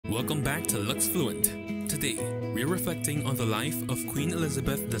Welcome back to Luxefluent. Today, we're reflecting on the life of Queen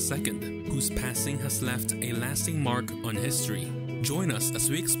Elizabeth II, whose passing has left a lasting mark on history. Join us as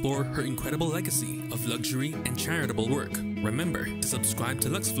we explore her incredible legacy of luxury and charitable work. Remember to subscribe to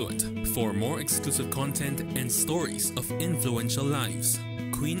Luxefluent for more exclusive content and stories of influential lives.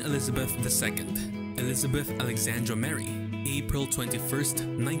 Queen Elizabeth II, Elizabeth Alexandra Mary, April 21st,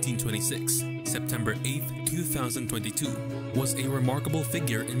 1926, September 8th, 2022, was a remarkable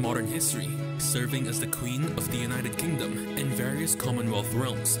figure in modern history, serving as the Queen of the United Kingdom and various Commonwealth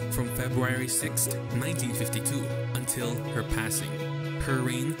realms from February 6th, 1952 until her passing. Her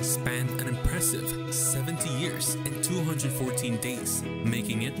reign spanned an impressive 70 years and 214 days,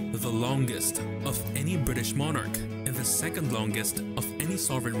 making it the longest of any British monarch and the second longest of any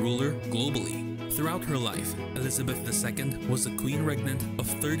sovereign ruler globally. Throughout her life, Elizabeth II was the queen regnant of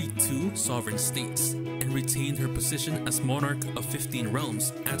 32 sovereign states and retained her position as monarch of 15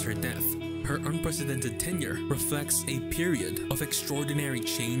 realms at her death. Her unprecedented tenure reflects a period of extraordinary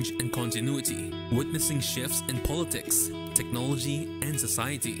change and continuity, witnessing shifts in politics, technology, and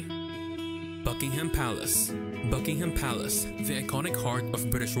society. Buckingham Palace. Buckingham Palace, the iconic heart of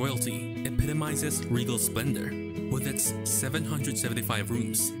British royalty, epitomizes regal splendor. With its 775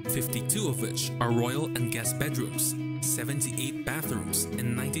 rooms, 52 of which are royal and guest bedrooms, 78 bathrooms,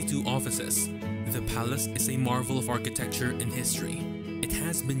 and 92 offices, the palace is a marvel of architecture and history. It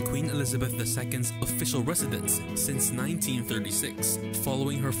has been Queen Elizabeth II's official residence since 1936,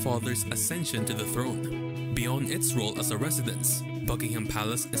 following her father's ascension to the throne. Beyond its role as a residence, Buckingham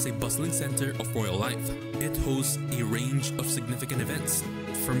Palace is a bustling center of royal life. It hosts a range of significant events,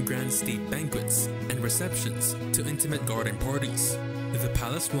 from grand state banquets and receptions to intimate garden parties. The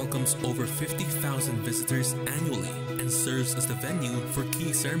palace welcomes over 50,000 visitors annually and serves as the venue for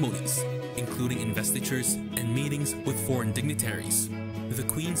key ceremonies, including investitures and meetings with foreign dignitaries. The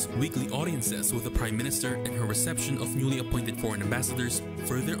Queen's weekly audiences with the Prime Minister and her reception of newly appointed foreign ambassadors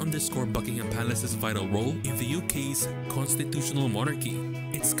further underscore Buckingham Palace's vital role in the UK's constitutional monarchy.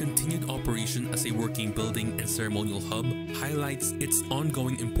 Its continued operation as a working building and ceremonial hub highlights its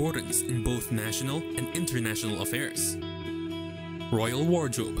ongoing importance in both national and international affairs. Royal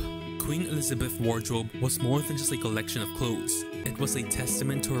Wardrobe. Queen Elizabeth's wardrobe was more than just a collection of clothes. It was a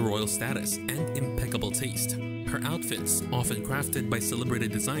testament to her royal status and impeccable taste. Her outfits, often crafted by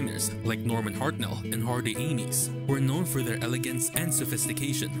celebrated designers like Norman Hartnell and Hardy Amies, were known for their elegance and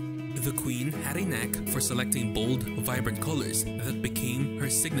sophistication. The Queen had a knack for selecting bold, vibrant colors that became her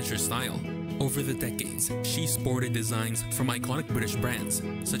signature style. Over the decades, she sported designs from iconic British brands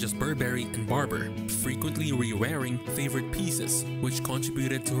such as Burberry and Barbour, frequently re-wearing favorite pieces, which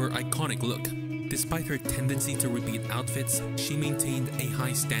contributed to her iconic look. Despite her tendency to repeat outfits, she maintained a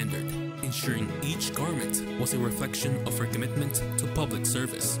high standard, ensuring each garment was a reflection of her commitment to public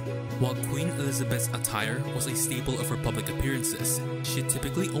service. While Queen Elizabeth's attire was a staple of her public appearances, she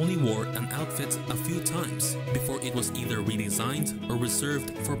typically only wore an outfit a few times before it was either redesigned or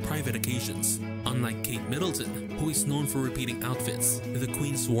reserved for private occasions. Unlike Kate Middleton, who is known for repeating outfits, the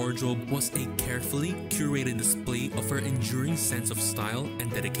Queen's wardrobe was a carefully curated display of her enduring sense of style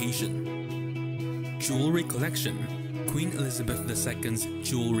and dedication. Jewelry collection. Queen Elizabeth II's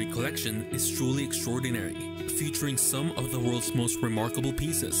jewelry collection is truly extraordinary, featuring some of the world's most remarkable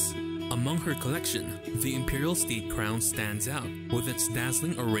pieces. Among her collection, the Imperial State Crown stands out with its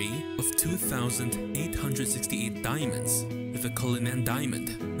dazzling array of 2,868 diamonds. The Cullinan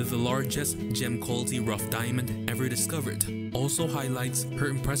Diamond, the largest gem-quality rough diamond ever discovered, also highlights her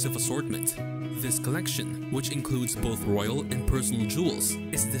impressive assortment. This collection, which includes both royal and personal jewels,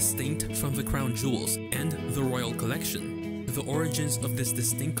 is distinct from the crown jewels and the royal collection. The origins of this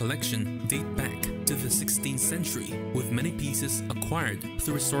distinct collection date back to the 16th century, with many pieces acquired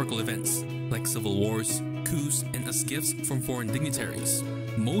through historical events like civil wars, coups, and as gifts from foreign dignitaries.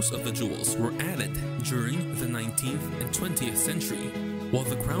 Most of the jewels were added during the 19th and 20th century, while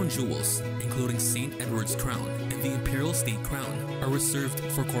the crown jewels, including St. Edward's crown and the Imperial State Crown, are reserved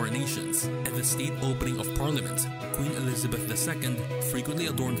for coronations and the state opening of Parliament. Queen Elizabeth II frequently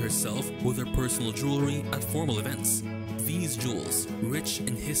adorned herself with her personal jewelry at formal events. These jewels, rich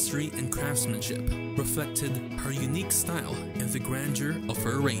in history and craftsmanship, reflected her unique style and the grandeur of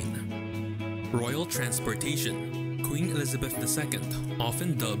her reign. Royal transportation. Queen Elizabeth II,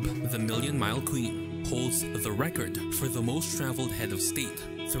 often dubbed the Million Mile Queen, holds the record for the most traveled head of state.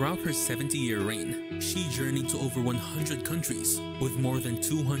 Throughout her 70-year reign, she journeyed to over 100 countries, with more than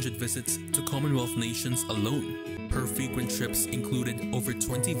 200 visits to Commonwealth nations alone. Her frequent trips included over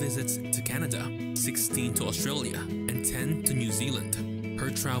 20 visits to Canada, 16 to Australia, and 10 to New Zealand. Her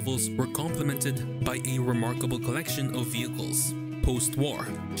travels were complemented by a remarkable collection of vehicles. Post-war,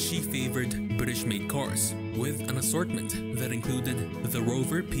 she favored British-made cars, with an assortment that included the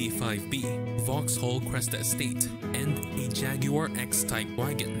Rover P5B, Vauxhall Cresta Estate, and a Jaguar X-Type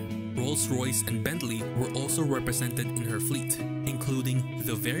wagon. Rolls-Royce and Bentley were also represented in her fleet, including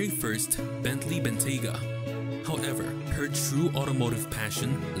the very first Bentley Bentayga. However, her true automotive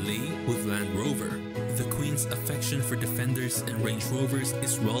passion lay with Land Rover. The Queen's affection for Defenders and Range Rovers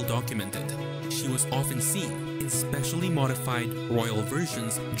is well documented. She was often seen in specially modified royal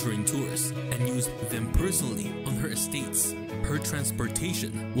versions during tours and used them personally on her estates. Her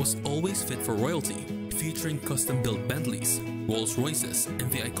transportation was always fit for royalty, featuring custom-built Bentleys, Rolls-Royces,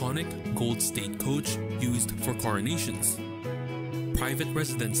 and the iconic gold state coach used for coronations. Private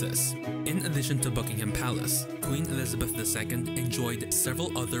residences. In addition to Buckingham Palace, Queen Elizabeth II enjoyed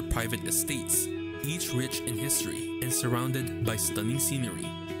several other private estates, each rich in history and surrounded by stunning scenery.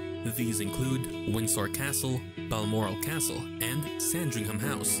 These include Windsor Castle, Balmoral Castle, and Sandringham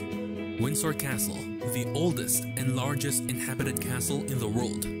House. Windsor Castle, the oldest and largest inhabited castle in the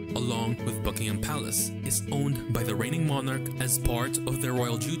world, along with Buckingham Palace, is owned by the reigning monarch as part of their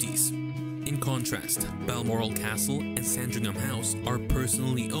royal duties. In contrast, Balmoral Castle and Sandringham House are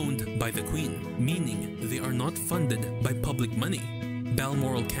personally owned by the Queen, meaning they are not funded by public money.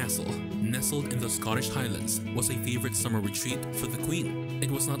 Balmoral Castle, nestled in the Scottish Highlands, was a favorite summer retreat for the Queen. It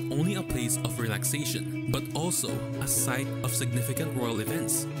was not only a place of relaxation, but also a site of significant royal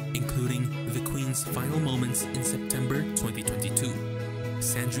events, including the Queen's final moments in September 2022.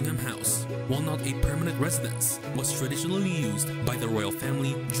 Sandringham House, while not a permanent residence, was traditionally used by the royal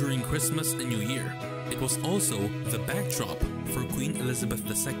family during Christmas and New Year. It was also the backdrop for Queen Elizabeth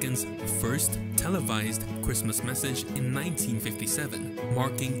II's first televised Christmas message in 1957,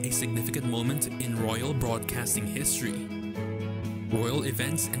 marking a significant moment in royal broadcasting history. Royal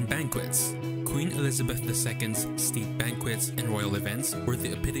events and banquets. Queen Elizabeth II's state banquets and royal events were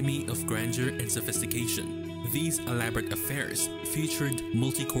the epitome of grandeur and sophistication. These elaborate affairs featured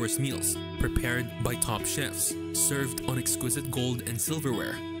multi-course meals prepared by top chefs, served on exquisite gold and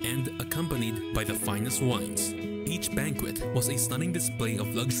silverware, and accompanied by the finest wines. Each banquet was a stunning display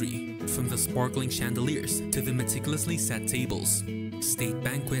of luxury, from the sparkling chandeliers to the meticulously set tables. State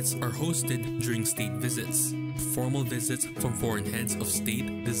banquets are hosted during state visits, formal visits from foreign heads of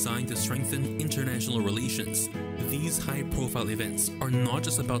state designed to strengthen international relations. These high-profile events are not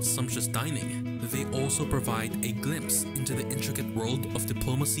just about sumptuous dining, they also provide a glimpse into the intricate world of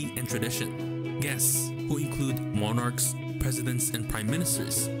diplomacy and tradition. Guests, who include monarchs, presidents, and prime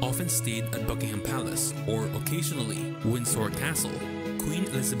ministers, often stayed at Buckingham Palace or occasionally Windsor Castle. Queen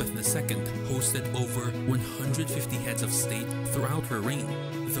Elizabeth II hosted over 150 heads of state throughout her reign.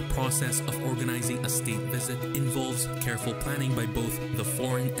 The process of organizing a state visit involves careful planning by both the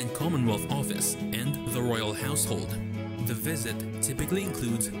Foreign and Commonwealth Office and the royal household. The visit typically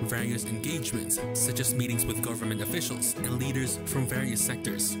includes various engagements, such as meetings with government officials and leaders from various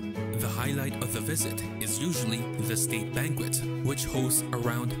sectors. The highlight of the visit is usually the state banquet, which hosts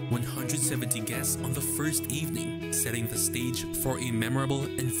around 170 guests on the first evening, setting the stage for a memorable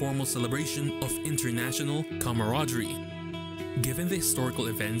and formal celebration of international camaraderie. Given the historical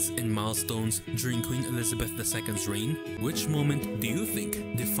events and milestones during Queen Elizabeth II's reign, which moment do you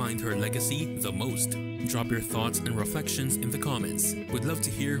think defined her legacy the most? Drop your thoughts and reflections in the comments. We'd love to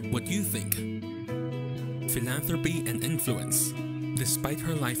hear what you think. Philanthropy and influence. Despite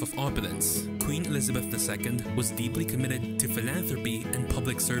her life of opulence, Queen Elizabeth II was deeply committed to philanthropy and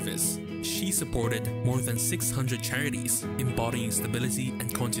public service. She supported more than 600 charities, embodying stability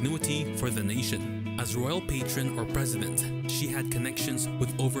and continuity for the nation. As royal patron or president, she had connections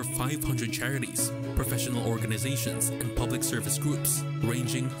with over 500 charities, professional organizations, and public service groups,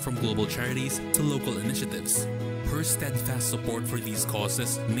 ranging from global charities to local initiatives. Her steadfast support for these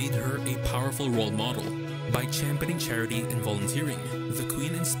causes made her a powerful role model. By championing charity and volunteering, the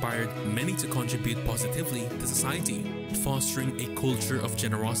Queen inspired many to contribute positively to society, fostering a culture of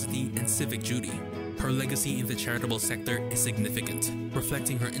generosity and civic duty. Her legacy in the charitable sector is significant,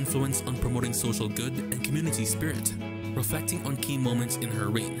 reflecting her influence on promoting social good and community spirit. Reflecting on key moments in her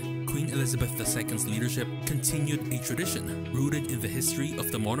reign, Queen Elizabeth II's leadership continued a tradition rooted in the history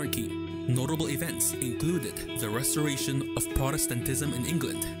of the monarchy. Notable events included the restoration of Protestantism in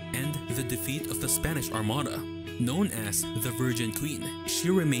England and the defeat of the Spanish Armada. Known as the Virgin Queen, she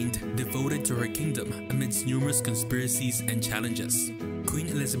remained devoted to her kingdom amidst numerous conspiracies and challenges. Queen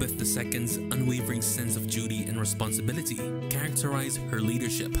Elizabeth II's unwavering sense of duty and responsibility characterized her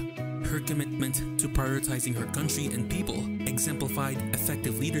leadership. Her commitment to prioritizing her country and people exemplified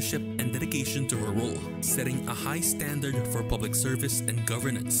effective leadership and dedication to her role, setting a high standard for public service and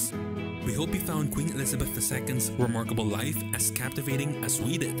governance. We hope you found Queen Elizabeth II's remarkable life as captivating as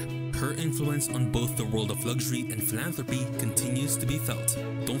we did. Her influence on both the world of luxury and philanthropy continues to be felt.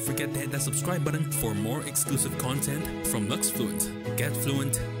 Don't forget to hit that subscribe button for more exclusive content from Luxefluent. Get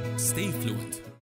fluent, stay fluent.